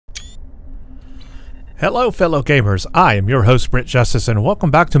Hello fellow gamers, I am your host Brent Justice and welcome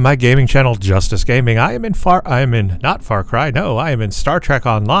back to my gaming channel Justice Gaming. I am in Star Trek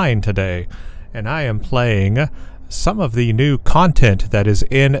Online today, and I am playing some of the new content that is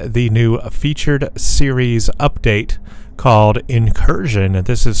in the new featured series update called Incursion.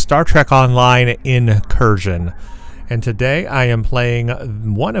 This is Star Trek Online Incursion. And today I am playing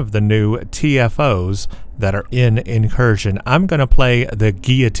one of the new TFOs that are in Incursion. I'm going to play the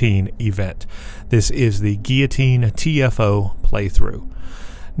Guillotine event. This is the Guillotine TFO playthrough.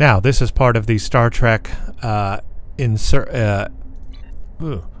 Now, this is part of the Star Trek almost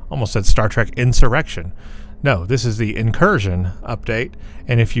said Star Trek Insurrection. No, this is the Incursion update.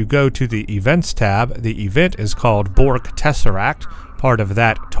 And if you go to the Events tab, the event is called Borg Tesseract, part of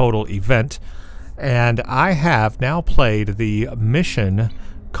that total event. And I have now played the mission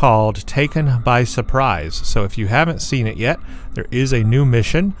called Taken by Surprise. So if you haven't seen it yet, there is a new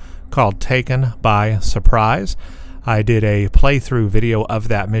mission called Taken by Surprise. I did a playthrough video of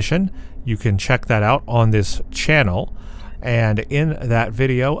that mission. You can check that out on this channel. And in that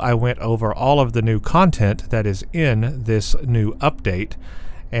video, I went over all of the new content that is in this new update.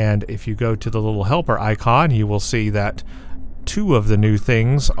 And if you go to the little helper icon, you will see that two of the new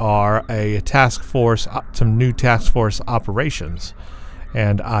things are a task force, some new task force operations.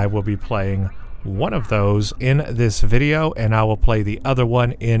 And I will be playing one of those in this video, and I will play the other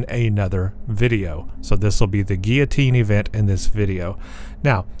one in another video. So this will be the Guillotine event in this video.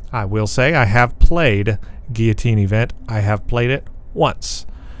 Now, I will say I have played Guillotine event. I have played it once.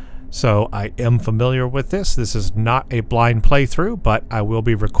 So I am familiar with this. This is not a blind playthrough, but I will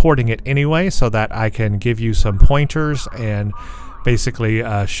be recording it anyway so that I can give you some pointers and basically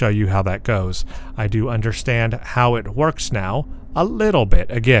show you how that goes. I do understand how it works now a little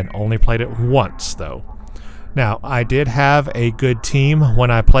bit. Again, only played it once though. Now, I did have a good team when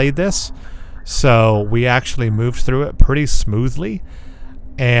I played this, so we actually moved through it pretty smoothly.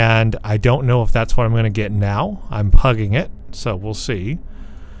 And I don't know if that's what I'm going to get now. I'm pugging it, so we'll see.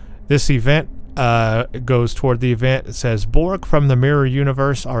 This event goes toward the event. It says, Borg from the mirror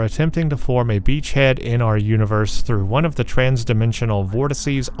universe are attempting to form a beachhead in our universe through one of the transdimensional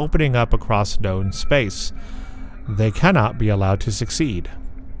vortices opening up across known space. They cannot be allowed to succeed.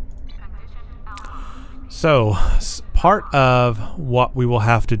 So, part of what we will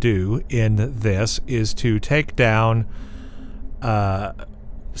have to do in this is to take down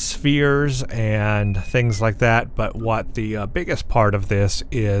spheres and things like that, but what the biggest part of this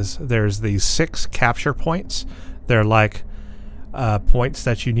is, there's these 6 capture points. They're like points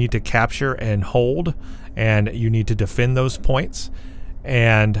that you need to capture and hold, and you need to defend those points.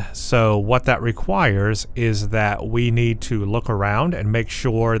 And so what that requires is that we need to look around and make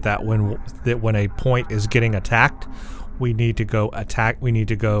sure that when a point is getting attacked, we need to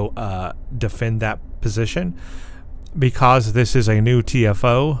go defend that position. Because this is a new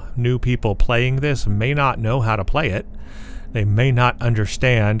TFO, new people playing this may not know how to play it. They may not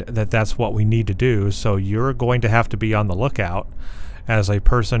understand that that's what we need to do, so you're going to have to be on the lookout as a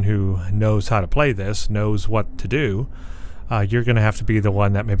person who knows how to play this, knows what to do. You're going to have to be the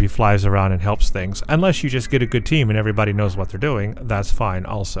one that maybe flies around and helps things. Unless you just get a good team and everybody knows what they're doing, that's fine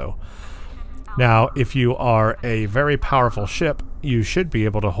also. Now, if you are a very powerful ship, you should be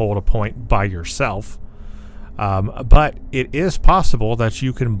able to hold a point by yourself. But it is possible that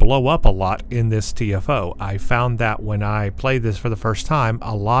you can blow up a lot in this TFO. I found that when I played this for the first time,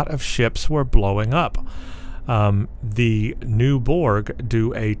 a lot of ships were blowing up. The new Borg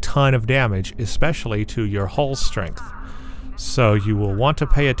do a ton of damage, especially to your hull strength. So you will want to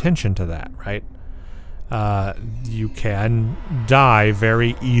pay attention to that, right? You can die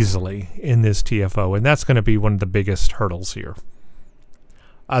very easily in this TFO, and that's going to be one of the biggest hurdles here.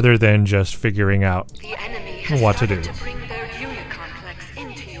 Other than just figuring out what to do. To bring their Unicomplex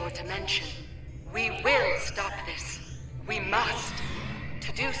into your dimension. We will stop this. We must.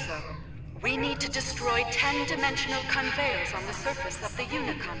 To do so, we need to destroy 10-dimensional conveyors on the surface of the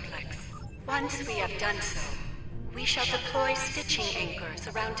Unicomplex. Once we have done so, we shall deploy stitching anchors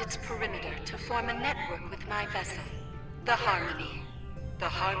around its perimeter to form a network with my vessel, the Harmony. The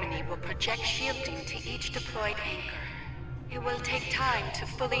Harmony will project shielding to each deployed anchor. It will take time to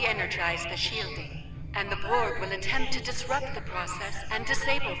fully energize the shielding, and the Borg will attempt to disrupt the process and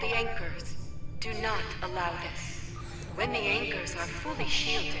disable the anchors. Do not allow this. When the anchors are fully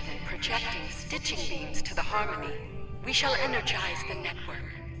shielded and projecting stitching beams to the Harmony, we shall energize the network.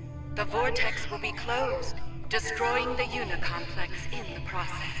 The vortex will be closed, destroying the Unicomplex in the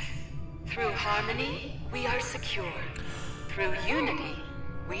process. Through Harmony, we are secure. Through Unity,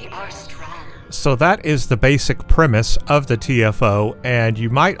 We are strong. So that is the basic premise of the TFO, and you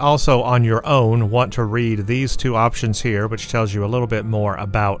might also on your own want to read these two options here, which tells you a little bit more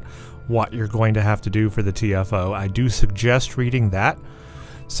about what you're going to have to do for the TFO. I do suggest reading that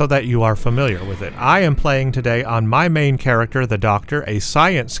so that you are familiar with it. I am playing today on my main character, the Doctor, a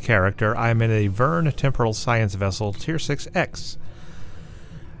science character. I am in a Verne Temporal Science Vessel Tier 6X.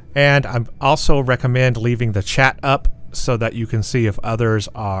 And I also recommend leaving the chat up so that you can see if others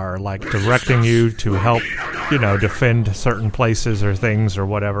are like directing you to help, you know, defend certain places or things or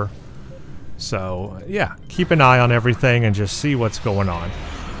whatever. So yeah, keep an eye on everything and just see what's going on.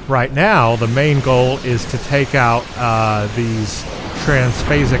 Right now, the main goal is to take out these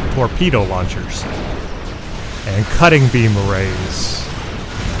transphasic torpedo launchers and cutting beam arrays.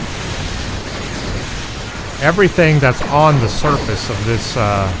 Everything that's on the surface of this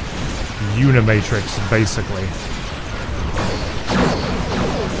Unimatrix, basically.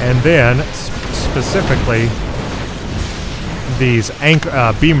 And then, specifically, these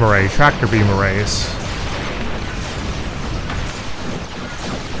beam array, tractor beam arrays.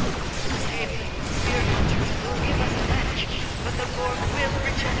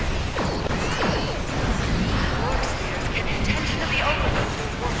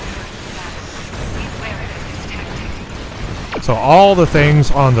 So all the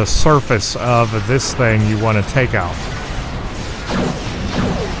things on the surface of this thing you want to take out.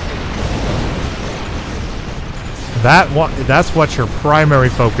 That's what your primary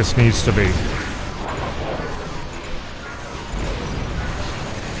focus needs to be.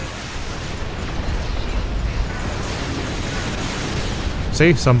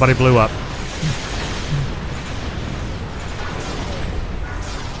 See, somebody blew up.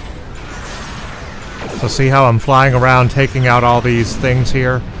 So see how I'm flying around taking out all these things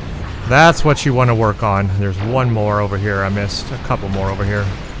here? That's what you want to work on. There's one more over here I missed. A couple more over here.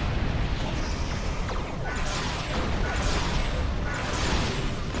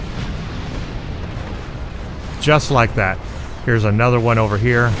 Just like that. Here's another one over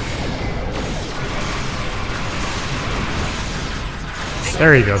here.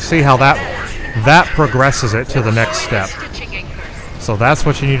 There you go. See how that progresses it to the next step. So that's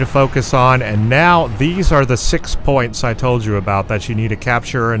what you need to focus on. And now these are the 6 points I told you about that you need to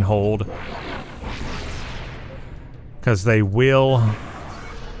capture and hold. Because they will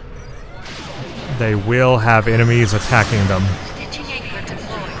have enemies attacking them.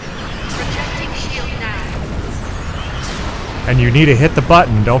 And you need to hit the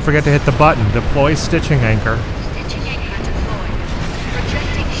button. Don't forget to hit the button. Deploy stitching anchor.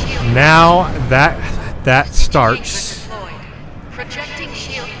 Now that starts.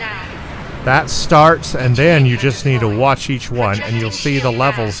 That starts, and then you just need to watch each one, and you'll see the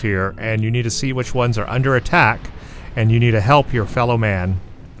levels here, and you need to see which ones are under attack, and you need to help your fellow man.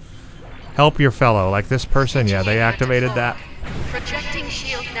 Help your fellow, like this person. Yeah, they activated that. Projecting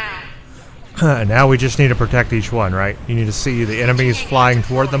shield now. Now we just need to protect each one, right? You need to see the enemies flying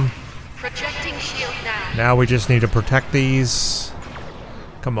toward them. Projecting shield now. Now we just need to protect these.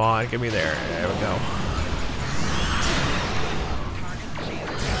 Come on, get me there. There we go.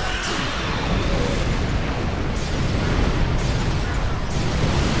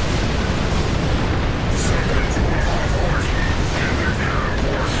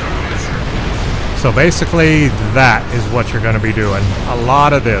 So basically, that is what you're going to be doing. A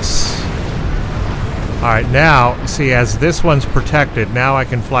lot of this. Alright, now, see, as this one's protected, now I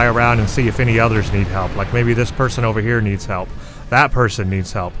can fly around and see if any others need help. Like maybe this person over here needs help. That person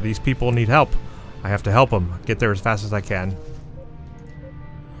needs help. These people need help. I have to help them. Get there as fast as I can.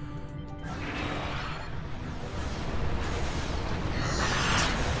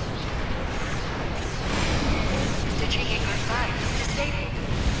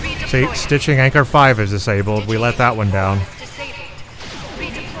 See, Stitching Anchor 5 is disabled. We let that one down.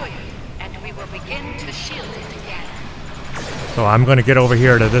 So I'm going to get over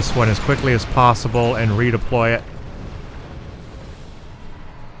here to this one as quickly as possible and redeploy it.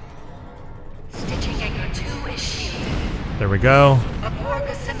 Stitching Anchor 2 is shielded. There we go. A Borg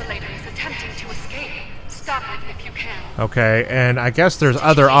assimilator is attempting to escape. Stop it if you can. Okay, and I guess there's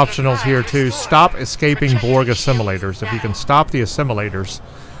other optionals here too. Stop escaping Borg assimilators. If you can stop the assimilators,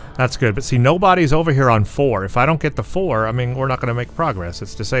 that's good. But see, nobody's over here on 4. If I don't get the 4, I mean, we're not going to make progress.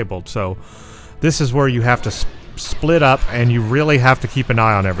 It's disabled. So this is where you have to split up, and you really have to keep an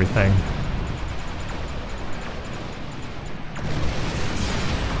eye on everything.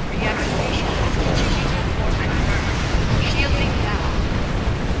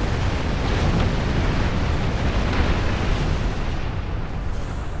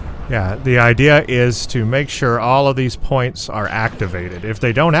 Yeah, the idea is to make sure all of these points are activated. If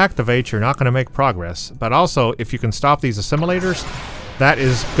they don't activate, you're not going to make progress. But also, if you can stop these assimilators, that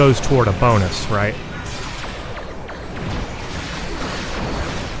goes toward a bonus, right?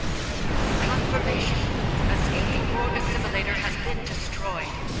 Confirmation. Escaping Borg assimilator has been destroyed.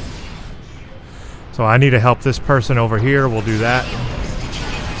 So I need to help this person over here. We'll do that.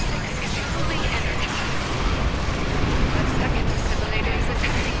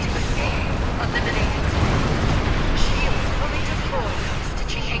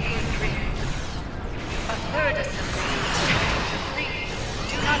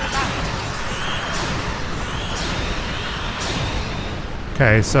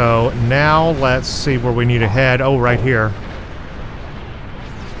 Okay, so now let's see where we need to head. Oh, right here.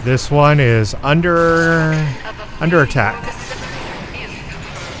 This one is under attack.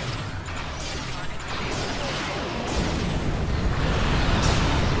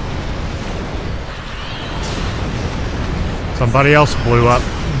 Somebody else blew up.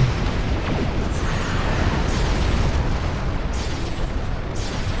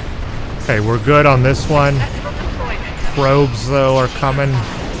 Okay, we're good on this one. Probes, though, are coming.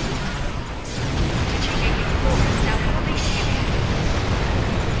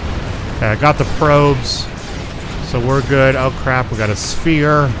 Okay, I got the probes, so we're good. Oh crap, we got a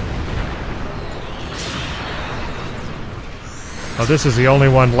sphere. Oh, this is the only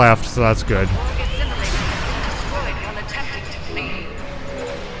one left, so that's good.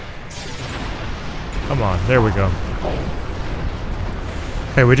 Come on, there we go.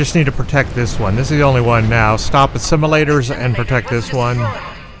 Okay, we just need to protect this one. This is the only one now. Stop assimilators and protect this one.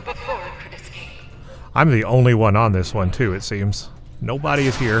 I'm the only one on this one, too, it seems. Nobody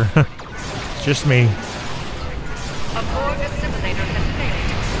is here. Just me. A Borg assimilator has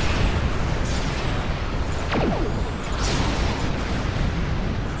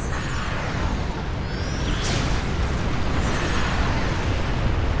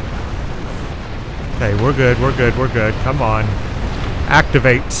failed. Okay, we're good, we're good, we're good. Come on.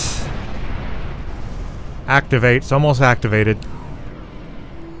 Activate. Activate. It's almost activated.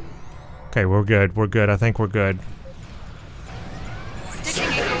 Okay, we're good. We're good. I think we're good.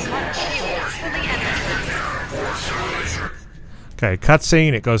 Okay,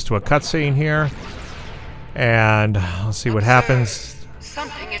 cutscene. It goes to a cutscene here. And let's see what happens.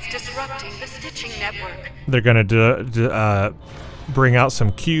 Something is disrupting the stitching network. They're going to bring out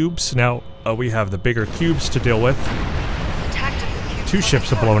some cubes. Now, we have the bigger cubes to deal with. Two ships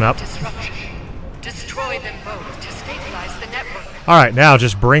have blown up. Destroy them both to stabilize the network. Alright, now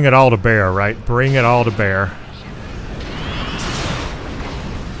just bring it all to bear, right? Bring it all to bear.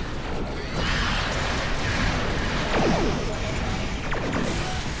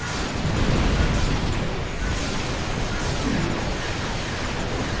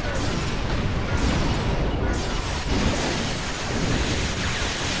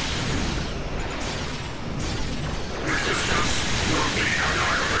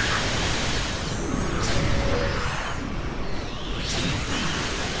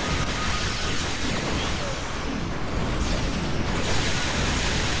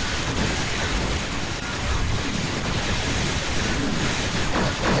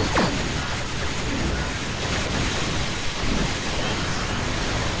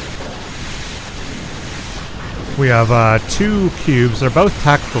 We have two cubes. They're both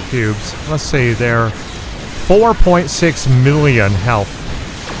tactical cubes. Let's see, they're 4.6 million health.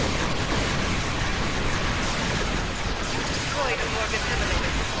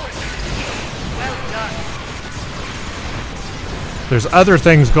 There's other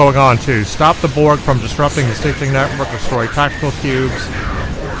things going on too. Stop the Borg from disrupting the stitching network. Destroy tactical cubes.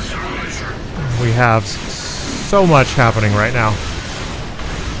 We have so much happening right now.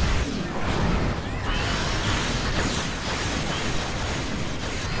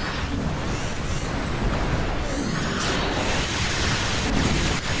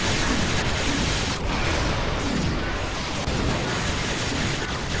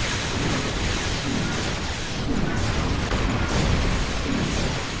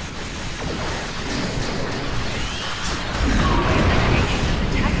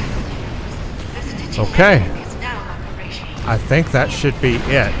 Okay, I think that should be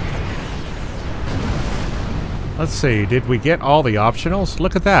it. Let's see, did we get all the optionals?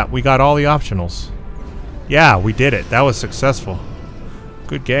 Look at that, we got all the optionals. Yeah, we did it. That was successful.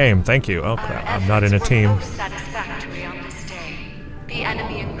 Good game, thank you. Oh crap, I'm not in a team.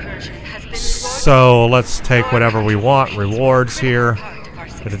 So let's take whatever we want. Rewards here.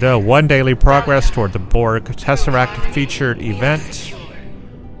 Da-da-da. 1 daily progress toward the Borg Tesseract featured event.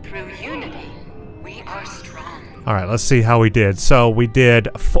 are strong. All right, let's see how we did. So we did,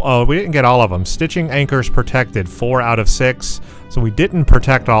 we didn't get all of them. Stitching anchors protected, 4 out of 6. So we didn't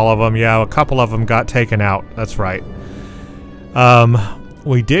protect all of them. Yeah, a couple of them got taken out. That's right.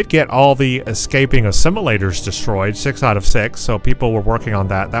 We did get all the escaping assimilators destroyed, 6 out of 6. So people were working on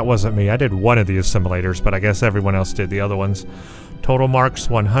that. That wasn't me. I did one of the assimilators, but I guess everyone else did the other ones. Total marks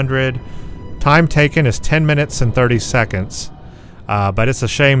 100. Time taken is 10 minutes and 30 seconds. But it's a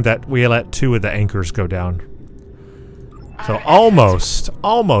shame that we let 2 of the anchors go down. So almost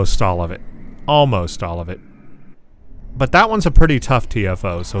all of it. Almost all of it. But that one's a pretty tough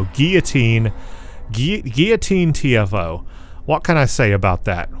TFO. So Guillotine TFO. What can I say about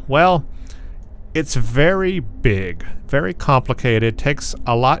that? Well, it's very big, very complicated. Takes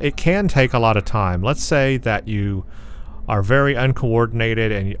a lot. It can take a lot of time. Let's say that you are very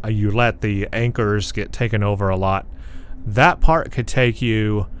uncoordinated and you let the anchors get taken over a lot. That part could take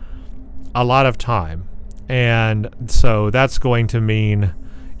you a lot of time. And so that's going to mean,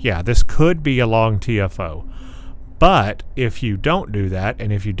 yeah, this could be a long TFO. But if you don't do that,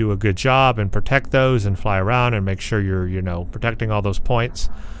 and if you do a good job and protect those and fly around and make sure you're, you know, protecting all those points,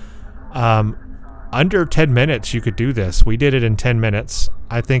 under 10 minutes you could do this. We did it in 10 minutes.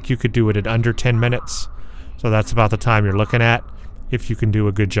 I think you could do it in under 10 minutes. So that's about the time you're looking at if you can do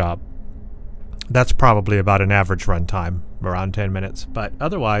a good job. That's probably about an average run time, around 10 minutes. But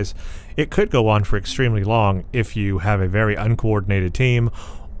otherwise, it could go on for extremely long if you have a very uncoordinated team,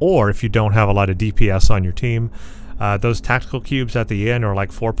 or if you don't have a lot of DPS on your team. Those tactical cubes at the end are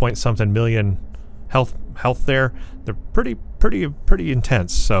like 4-point-something million health there. They're pretty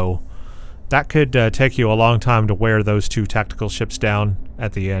intense. So that could take you a long time to wear those 2 tactical ships down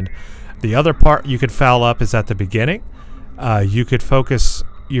at the end. The other part you could foul up is at the beginning. You could focus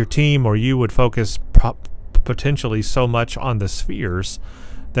your team, or you would focus potentially so much on the spheres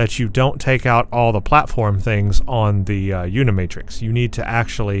that you don't take out all the platform things on the Unimatrix. You need to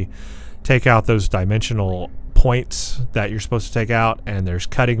actually take out those dimensional points that you're supposed to take out, and there's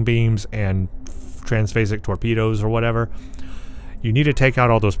cutting beams and transphasic torpedoes or whatever. You need to take out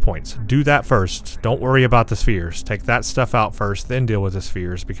all those points. Do that first. Don't worry about the spheres. Take that stuff out first, then deal with the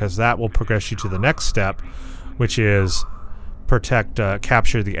spheres, because that will progress you to the next step, which is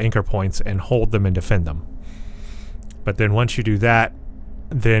capture the anchor points and hold them and defend them. But then once you do that,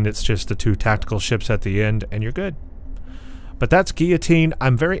 then it's just the 2 tactical ships at the end and you're good. But that's Guillotine.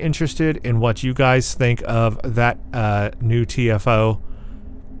 I'm very interested in what you guys think of that new TFO.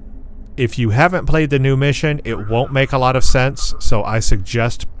 If you haven't played the new mission, it won't make a lot of sense, so I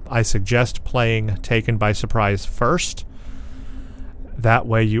suggest playing Taken by Surprise first. That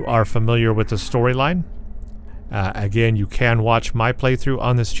way you are familiar with the storyline. Again, you can watch my playthrough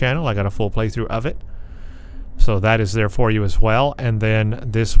on this channel. I got a full playthrough of it. So that is there for you as well. And then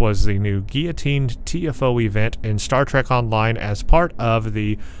this was the new Guillotine TFO event in Star Trek Online as part of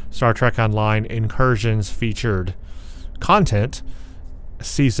the Star Trek Online Incursions featured content,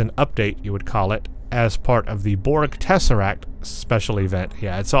 season update you would call it, as part of the Borg Tesseract special event.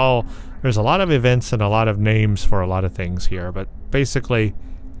 Yeah, it's all, there's a lot of events and a lot of names for a lot of things here, but basically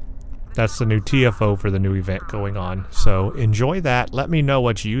that's the new TFO for the new event going on. So enjoy that. Let me know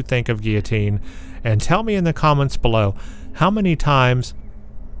what you think of Guillotine, and tell me in the comments below, how many times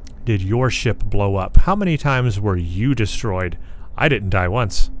did your ship blow up? How many times were you destroyed? I didn't die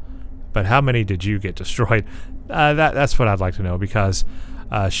once, but how many did you get destroyed? That's what I'd like to know, because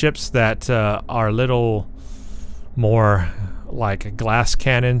ships that are a little more like glass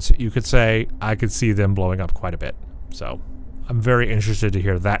cannons, you could say, I could see them blowing up quite a bit. So I'm very interested to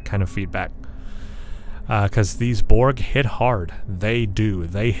hear that kind of feedback, because these Borg hit hard. They do.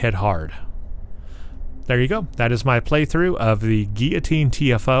 They hit hard. There you go. That is my playthrough of the Guillotine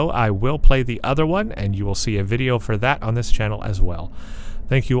TFO. I will play the other one, and you will see a video for that on this channel as well.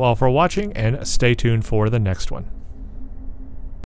 Thank you all for watching, and stay tuned for the next one.